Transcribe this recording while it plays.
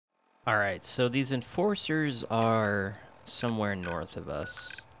Alright, so these enforcers are somewhere north of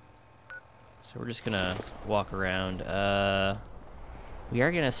us. So we're just gonna walk around. We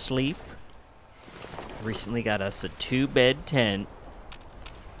are gonna sleep. Recently got us a 2-bed tent.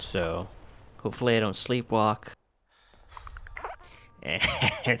 So hopefully I don't sleepwalk.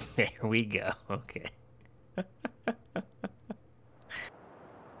 And there we go. Okay.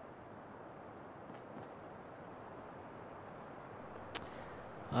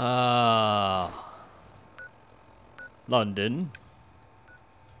 London.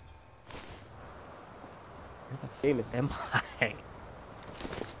 Where the Famous. am I?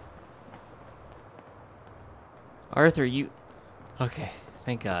 Arthur, you... Okay,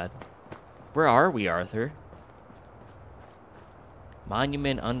 thank God. Where are we, Arthur?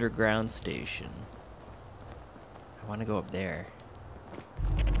 Monument Underground Station. I want to go up there.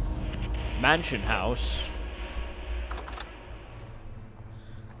 Mansion House.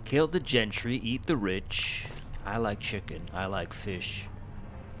 Kill the gentry, eat the rich. I like chicken, I like fish.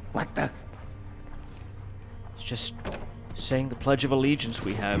 What the? It's just saying the Pledge of Allegiance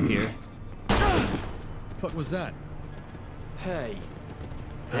we have here. What was that? Hey.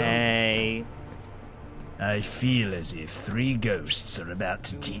 Hey. I feel as if 3 ghosts are about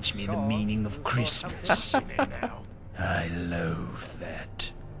to teach me the meaning of Christmas. I loathe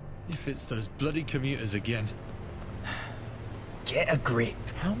that. If it's those bloody commuters again. Get a grip.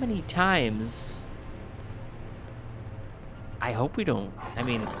 How many times? I hope we don't. I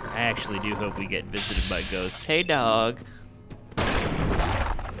mean, I actually do hope we get visited by ghosts. Hey, dog.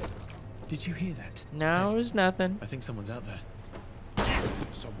 Did you hear that? No, there's nothing. I think someone's out there.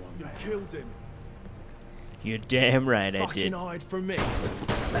 You killed him. You're damn right I Fucking did. hide from me.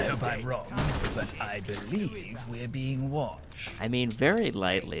 I hope I'm wrong, but I believe we're being watched. I mean, very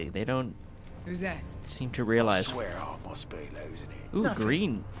lightly. They don't Who's that? seem to realize. Swear I must be losing it. Ooh,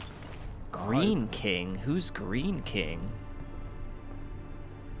 green. Green King. Who's Green King?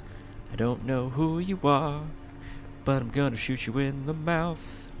 I don't know who you are, but I'm gonna shoot you in the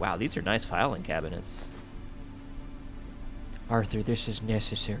mouth. Wow, these are nice filing cabinets. Arthur, this is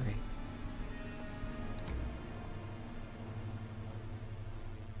necessary.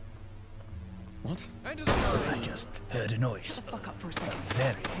 What? I just heard a noise. Fuck up for a A second.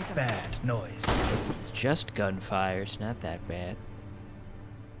 very bad noise. It's just gunfire. It's not that bad.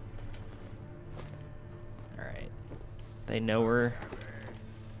 Alright. They know we're...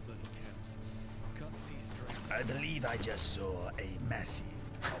 Bloody cows. Can't see straight. I believe I just saw a massive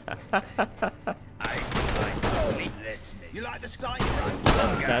I believe that's me. You like the sight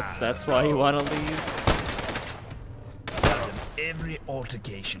of That's why you want to leave? Out of every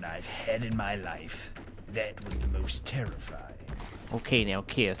altercation I've had in my life, that was the most terrifying. Okay, now,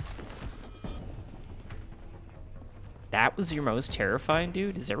 Kith. That was your most terrifying,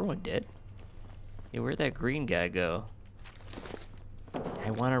 dude? Is everyone dead? Yeah, where'd that green guy go? I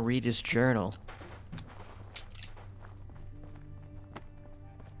want to read his journal.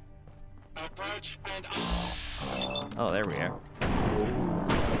 Oh, there we are.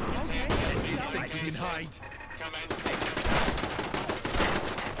 You can hide.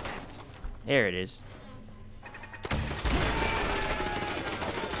 There it is.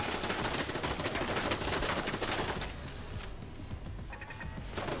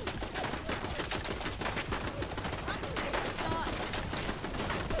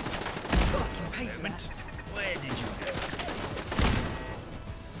 Moment. Where did you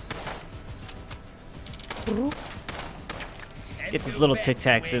go? Get those little Tic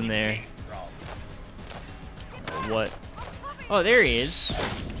Tacs in there. What? Oh, there he is.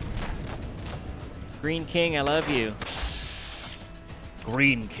 Green King, I love you.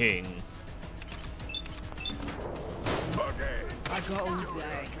 Green King. I got all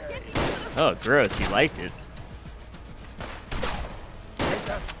day. Oh, gross. He liked it. Let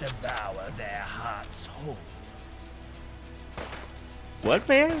us devour their hearts whole. What,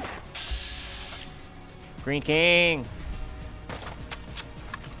 man? Green King.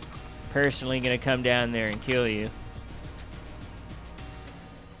 Personally gonna come down there and kill you.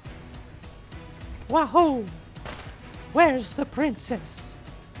 Wahoo! Where's the princess?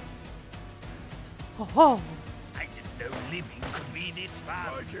 Oh, I didn't know living could be this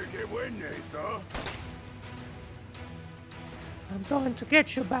fun. I'm going to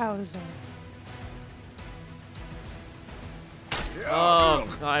get you, Bowser. Oh,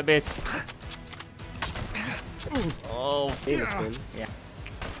 I missed. Oh, Famous one. yeah.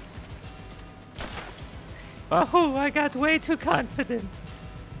 Oh, I got way too confident.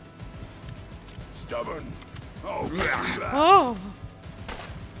 Stubborn. Oh.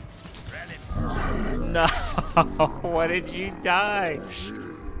 No. Why did you die?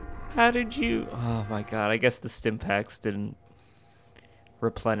 How did you... Oh my god, I guess the stim packs didn't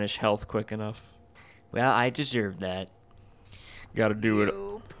replenish health quick enough. Well, I deserve that. Gotta do it.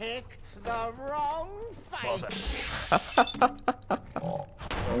 You picked the wrong fight.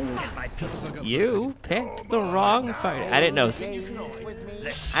 You picked the wrong fight. I didn't know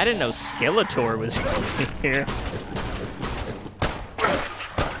Skeletor was here.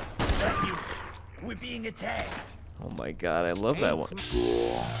 We're being attacked. Oh my god, I love that one.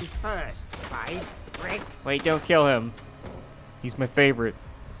 First fight, prick. Wait, don't kill him. He's my favorite.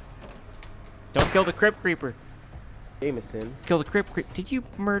 Don't kill the Crypt Creeper. Jameson. Kill the Crypt Creeper. Did you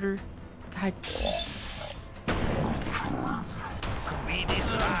murder? God.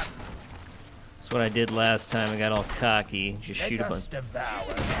 That's what I did last time. I got all cocky. Just shoot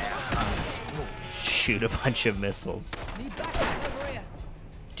a bunch of missiles.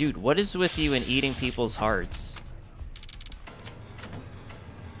 Dude, what is with you in eating people's hearts?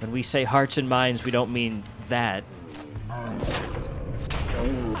 When we say hearts and minds, we don't mean that.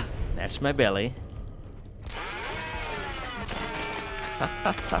 That's my belly.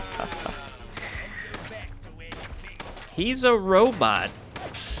 He's a robot.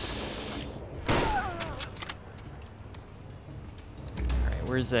 Alright,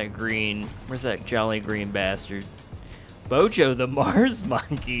 where's that green? Where's that jolly green bastard? Bojo the Mars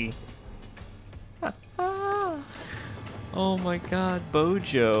monkey. Oh my god,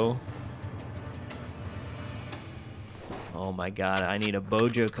 Bojo. Oh my god, I need a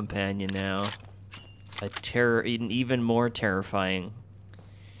Bojo companion now. An even more terrifying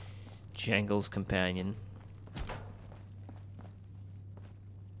Jangle's companion.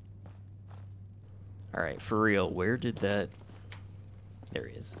 Alright, for real, where did that... There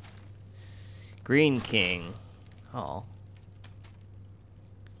he is. Green King. Oh.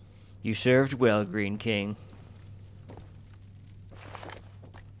 You served well, Green King.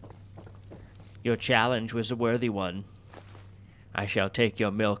 Your challenge was a worthy one. I shall take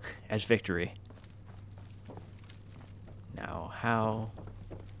your milk as victory. Now, how...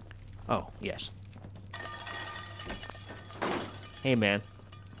 Oh, yes. Hey, man.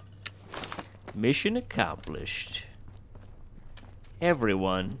 Mission accomplished.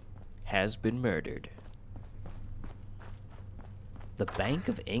 Everyone has been murdered. The Bank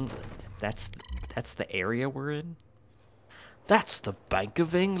of England. That's the area we're in? That's the Bank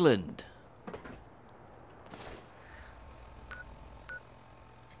of England.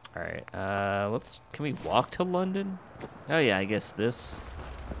 Alright, can we walk to London? Oh yeah, I guess this.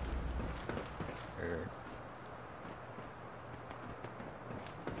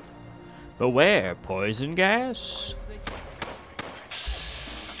 Beware, poison gas.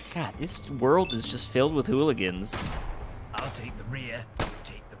 God, this world is just filled with hooligans. I'll take the rear, you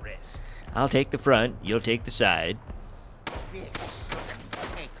take the rest. I'll take the front, you'll take the side. This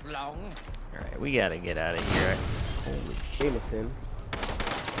shouldn't take long. Alright, we gotta get out of here. Holy shit. Jameson.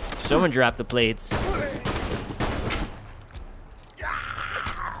 Someone dropped the plates.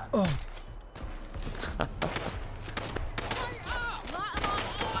 Oh.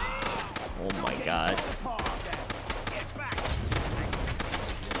 Oh my god.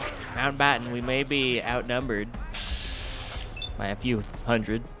 Mountbatten, we may be outnumbered by a few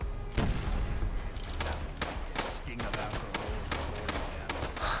hundred. Sting of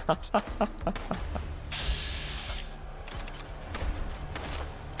alcohol.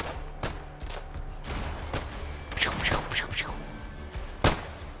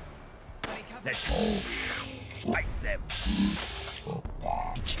 Let's go. Fight them.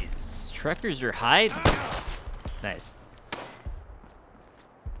 Bitches. Truckers are hiding. Nice.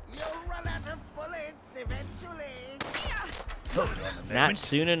 You'll run out of bullets eventually. Hold on a moment. Not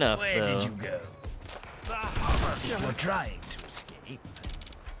soon enough, Where though. did you go? If you're trying to escape,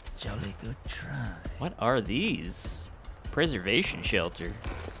 jolly good try. What are these? Preservation shelter.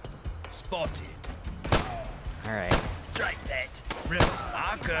 Spotted. Alright. Strike that.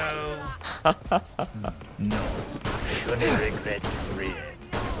 Marco. No. Shouldn't regret the rear.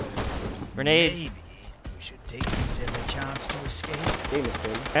 Grenade. Maybe we should take this as a chance to escape.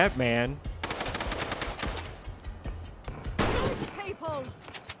 Jameson. Batman. People.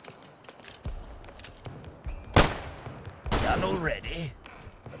 Done already?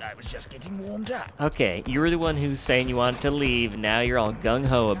 But I was just getting warmed up. Okay, you were the one who's saying you wanted to leave. Now you're all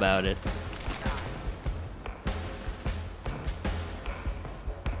gung-ho about it.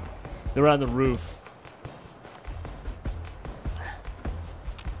 They're on the roof.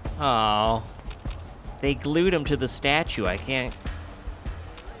 Oh, they glued him to the statue. I can't.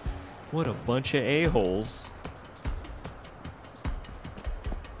 What a bunch of a-holes.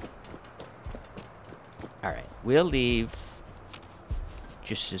 All right, we'll leave.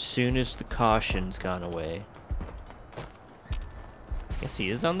 Just as soon as the caution's gone away. Guess he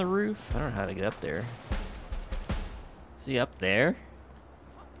is on the roof? I don't know how to get up there. Is he up there?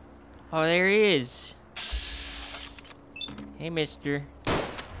 Oh, there he is. Hey, mister.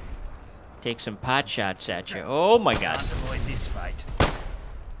 Take some pot shots at you. Oh my god. Can't avoid this fight.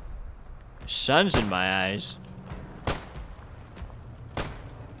 Sun's in my eyes.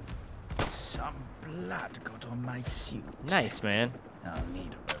 Some blood got on my suit. Nice, man. I'll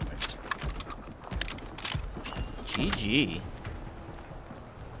need a moment. GG.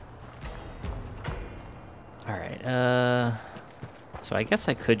 Alright, so I guess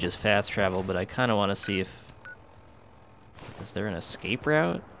I could just fast travel, but I kind of want to see if... Is there an escape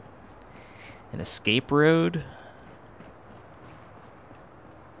route? An escape road?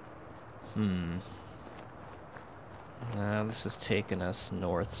 This is taking us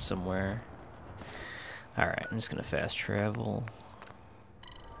north somewhere. Alright, I'm just gonna fast travel.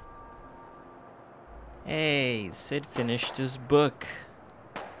 Hey, Sid finished his book.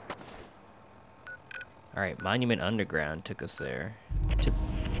 Alright, Monument Underground took us there.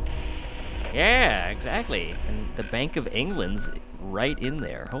 Yeah, exactly. And the Bank of England's right in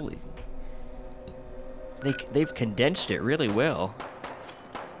there. Holy... They've condensed it really well.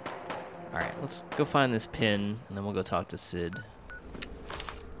 Alright, let's go find this pin, and then we'll go talk to Sid.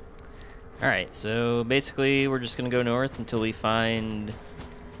 Alright, so basically we're just gonna go north until we find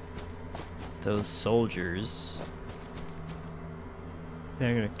those soldiers.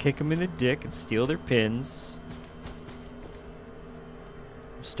 They're gonna kick them in the dick and steal their pins.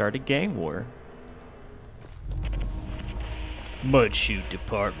 Start a gang war. Mud Chute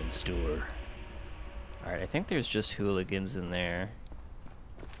Department Store. Alright, I think there's just hooligans in there.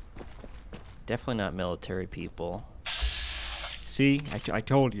 Definitely not military people. See? I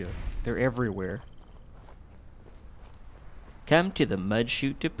told you. They're everywhere. Come to the Mud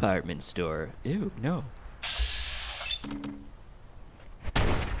Chute Department Store. Ew, no.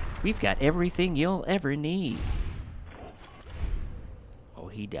 We've got everything you'll ever need. Oh,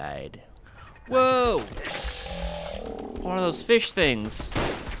 he died. Whoa! One of those fish things.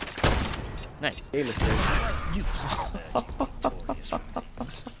 Nice. You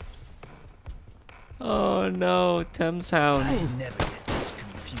Oh no, Thames Hound. I never get this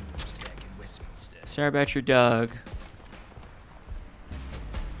confused back in Westminster. Sorry about your dog.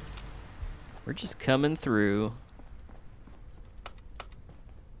 We're just coming through.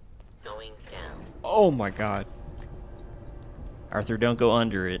 Going down. Oh my god. Arthur, don't go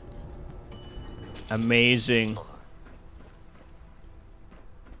under it. Amazing.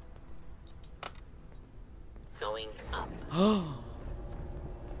 Going up. Oh.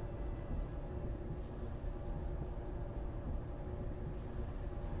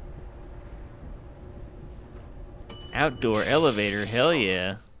 Outdoor elevator, hell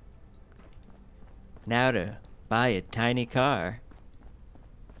yeah. Now to buy a tiny car.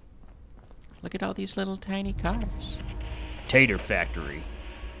 Look at all these little tiny cars. Tater factory.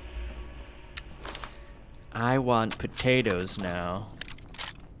 I want potatoes now.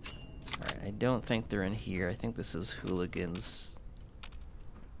 Alright, I don't think they're in here. I think this is hooligans.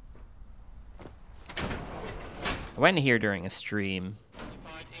 I went in here during a stream.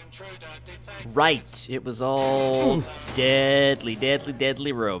 Right, it was all deadly, deadly,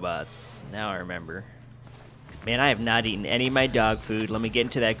 deadly robots. Now I remember. Man, I have not eaten any of my dog food. Let me get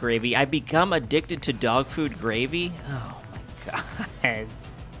into that gravy. I've become addicted to dog food gravy. Oh my god.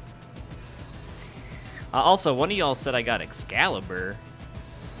 Also, one of y'all said I got Excalibur.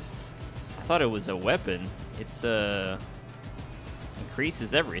 I thought it was a weapon. It's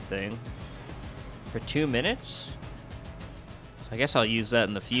increases everything for 2 minutes. So I guess I'll use that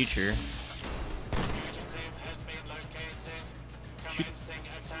in the future.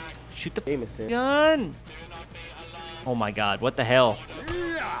 Shoot the gun! Oh my god, what the hell?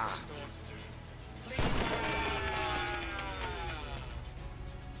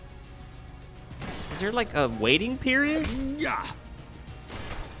 Is there like a waiting period?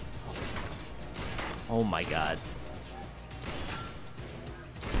 Oh my god.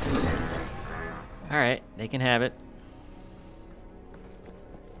 Alright, they can have it.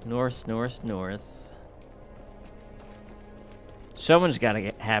 North, north, north. Someone's got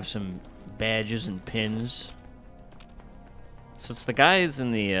to have some badges and pins. So it's the guys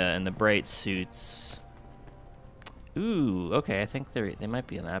in the bright suits. Ooh, okay. I think they might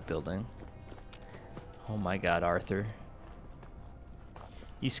be in that building. Oh my God, Arthur!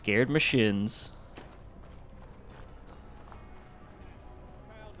 You scared my shins.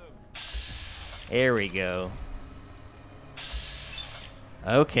 There we go.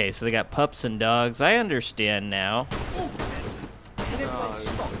 Okay, so they got pups and dogs. I understand now.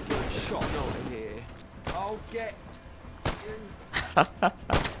 shot out here. I'll get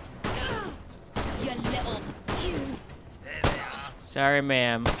You little... You. Sorry,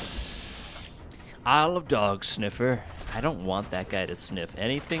 ma'am. Isle of Dogs sniffer. I don't want that guy to sniff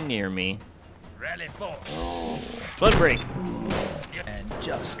anything near me. Rally forward. Blood break. And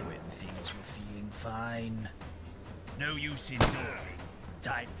just when things were feeling fine. No use in dawdling.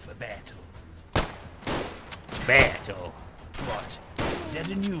 Time for battle. Battle. What? Is that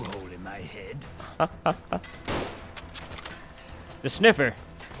a new hole in my head? The sniffer.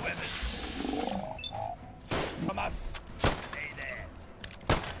 Vamos. Stay there.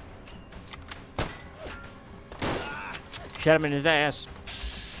 Shot him in his ass.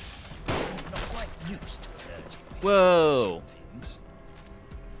 Not quite used to allergic Whoa. things.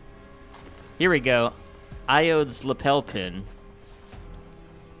 Here we go. Iode's lapel pin.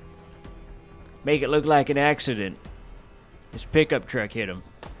 Make it look like an accident. His pickup truck hit him.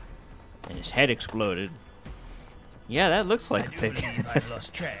 And his head exploded. Yeah, that looks like a I do believe I've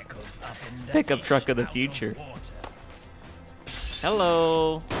lost track of up and down pickup fish truck of the out on future. water.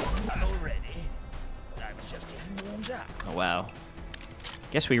 Hello. I'm all ready. I was just getting warmed up. Oh, wow.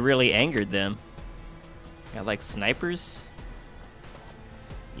 Guess we really angered them. Got like snipers?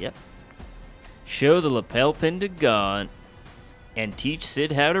 Yep. Show the lapel pin to Gaunt and teach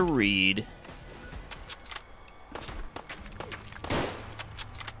Sid how to read.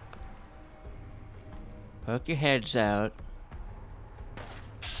 Poke your heads out.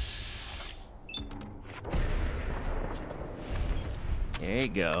 There you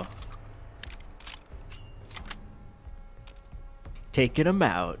go. Taking them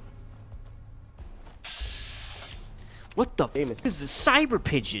out. What the f is a cyber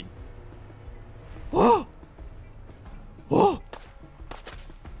pigeon? Oh! Oh!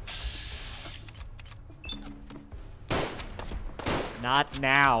 Not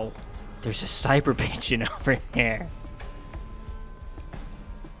now. There's a cyber pigeon over there.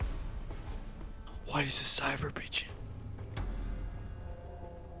 What is a cyber pigeon?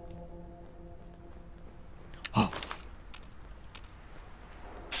 Oh.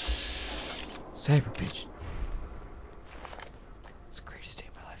 Cyber pigeon. It's the greatest day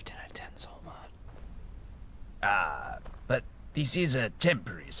of my life, 10 out of 10, this whole mod. Ah, but this is a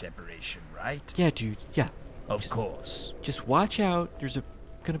temporary separation, right? Yeah, dude, yeah. Of course. Just watch out. There's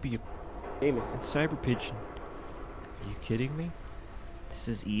gonna be a cyber pigeon. Are you kidding me? This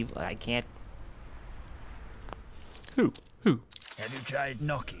is evil. I can't. Who? Have you tried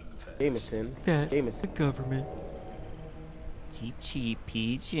knocking first? That. The government. Cheap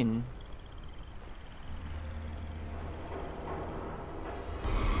pigeon.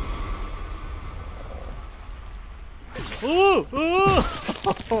 Ooh! Ooh!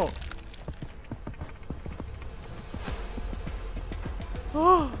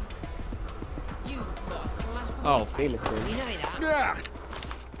 Oh. You've got a slap on Oh. your face. You know that?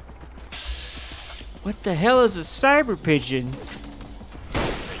 What the hell is a cyber pigeon?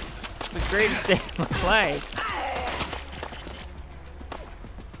 It's the greatest day of my life.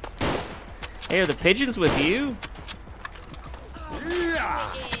 Hey, are the pigeons with you?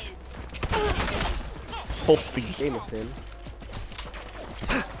 Holy.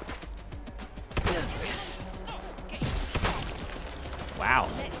 Wow.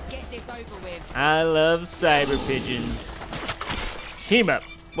 Let's get this over with. I love cyber pigeons. Team up.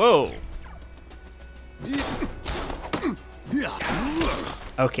 Whoa.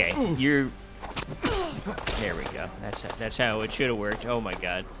 Okay, you're. There we go. That's how it should have worked. Oh my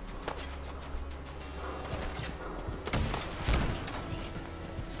god.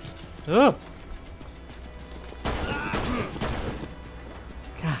 Oh.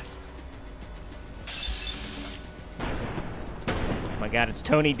 God. Oh my god, it's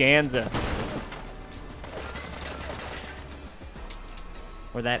Tony Danza.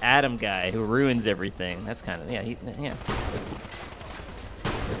 Or that Adam guy who ruins everything. That's kind of, yeah, yeah.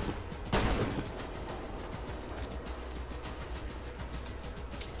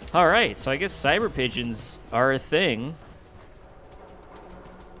 Alright, so I guess cyber pigeons are a thing.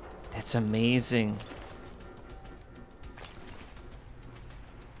 That's amazing.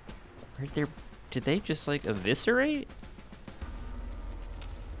 Did they just like eviscerate?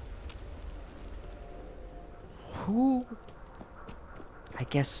 Who? I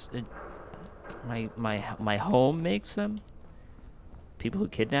guess my home makes them. People who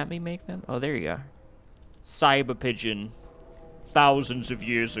kidnap me make them. Oh, there you are. Cyber pigeon, thousands of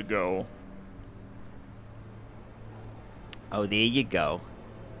years ago. Oh, there you go.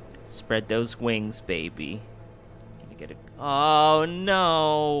 Spread those wings, baby. Gonna get a. Oh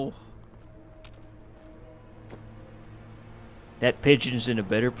no. That pigeon's in a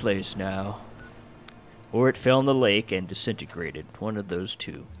better place now. Or it fell in the lake and disintegrated. One of those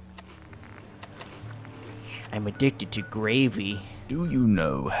two. I'm addicted to gravy. Do you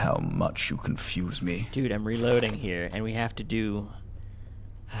know how much you confuse me? Dude, I'm reloading here, and we have to do...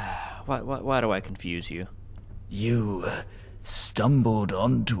 Why do I confuse you? You stumbled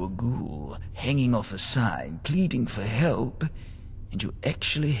onto a ghoul hanging off a sign pleading for help, and you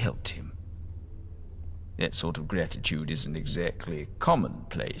actually helped him. That sort of gratitude isn't exactly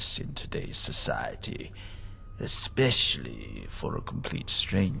commonplace in today's society, especially for a complete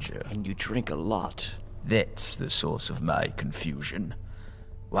stranger. And you drink a lot. That's the source of my confusion.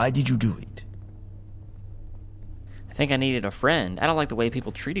 Why did you do it? I think I needed a friend. I don't like the way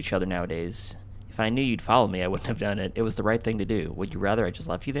people treat each other nowadays. If I knew you'd follow me, I wouldn't have done it. It was the right thing to do. Would you rather I just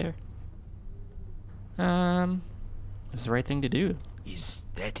left you there? It was the right thing to do. Is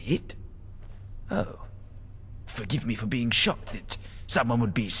that it? Oh. Forgive me for being shocked that someone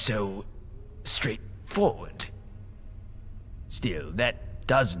would be so straightforward. Still, that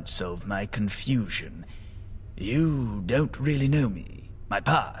doesn't solve my confusion. You don't really know me, my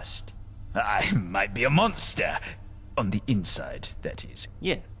past. I might be a monster. On the inside, that is.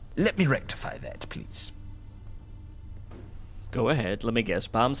 Yeah. Let me rectify that, please. Go ahead. Let me guess.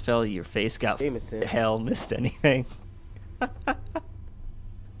 Bombs fell, your face got hell, missed anything.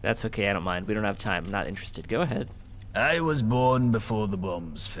 That's okay, I don't mind. We don't have time. I'm not interested. Go ahead. I was born before the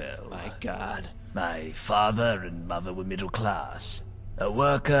bombs fell. My God. My father and mother were middle class. A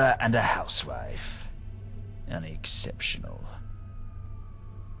worker and a housewife. Unexceptional.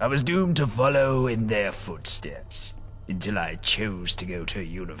 I was doomed to follow in their footsteps until I chose to go to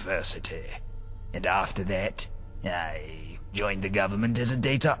university. And after that, I joined the government as a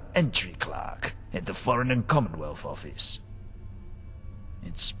data entry clerk at the Foreign and Commonwealth Office.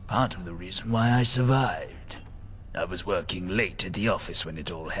 It's part of the reason why I survived. I was working late at the office when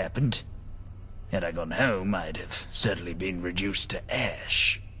it all happened. Had I gone home, I'd have certainly been reduced to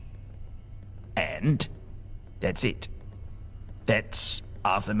ash. And that's it. That's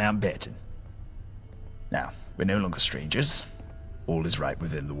Arthur Mountbatten. Now, we're no longer strangers. All is right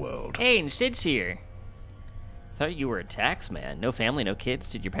within the world. Hey, and Sid's here. Thought you were a tax man. No family, no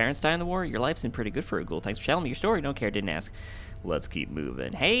kids. Did your parents die in the war? Your life seemed pretty good for a ghoul. Thanks for telling me your story. Don't care, didn't ask. Let's keep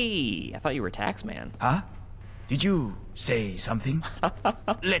moving. Hey, I thought you were a tax man. Huh? Did you say something?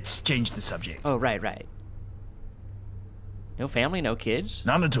 Let's change the subject. Oh, right. No family, no kids?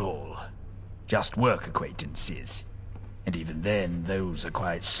 None at all. Just work acquaintances. And even then, those are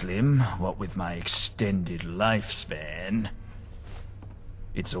quite slim, what with my extended lifespan.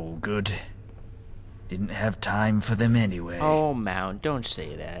 It's all good. Didn't have time for them anyway. Oh, Mount, don't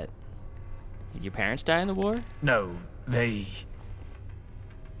say that. Did your parents die in the war? No, they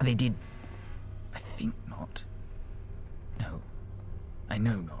did. I think not. No, I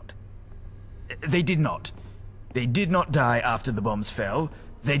know not. They did not. They did not die after the bombs fell.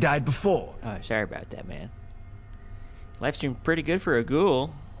 They died before. Oh, sorry about that, man. Life seemed pretty good for a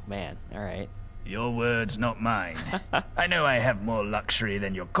ghoul. Man, alright. Your words, not mine. I know I have more luxury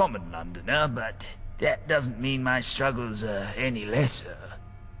than your common Londoner, but that doesn't mean my struggles are any lesser.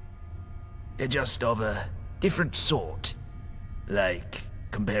 They're just of a different sort. Like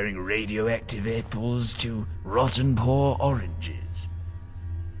comparing radioactive apples to rotten poor oranges.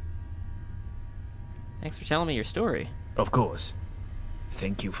 Thanks for telling me your story. Of course.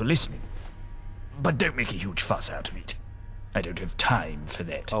 Thank you for listening. But don't make a huge fuss out of it. I don't have time for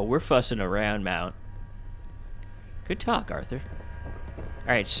that. Oh, we're fussing around, Mount. Good talk, Arthur.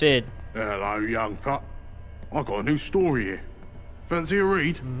 Alright, Sid. Hello, young pup. I got a new story here. Fancy a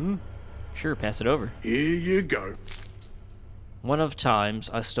read? Sure, pass it over. Here you go. One of times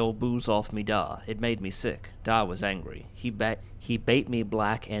I stole booze off me da. It made me sick. Da was angry. He bait me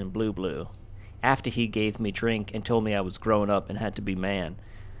black and blue. After he gave me drink and told me I was grown up and had to be man.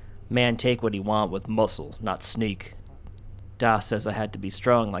 Man take what he want with muscle, not sneak. Da says I had to be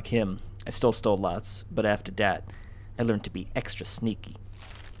strong like him. I still stole lots, but after that, I learned to be extra sneaky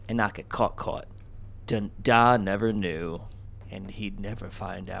and not get caught. Da never knew, and he'd never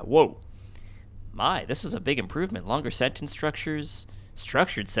find out. Whoa. My, this is a big improvement. Longer sentence structures,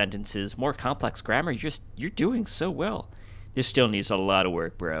 structured sentences, more complex grammar. You're doing so well. This still needs a lot of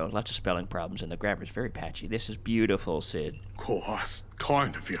work, bro. Lots of spelling problems, and the grammar's very patchy. This is beautiful, Sid. Cool, that's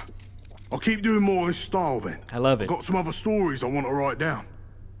kind of you. I'll keep doing more of this style then. I love it. I've got some other stories I want to write down.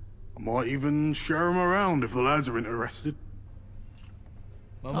 I might even share them around if the lads are interested.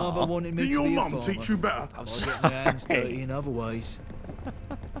 My mother wanted me Did to your be a mum farmer. teach you better? I get my hands dirty in other ways.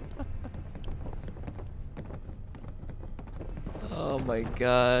 Oh my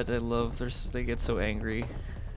god, I love they get so angry.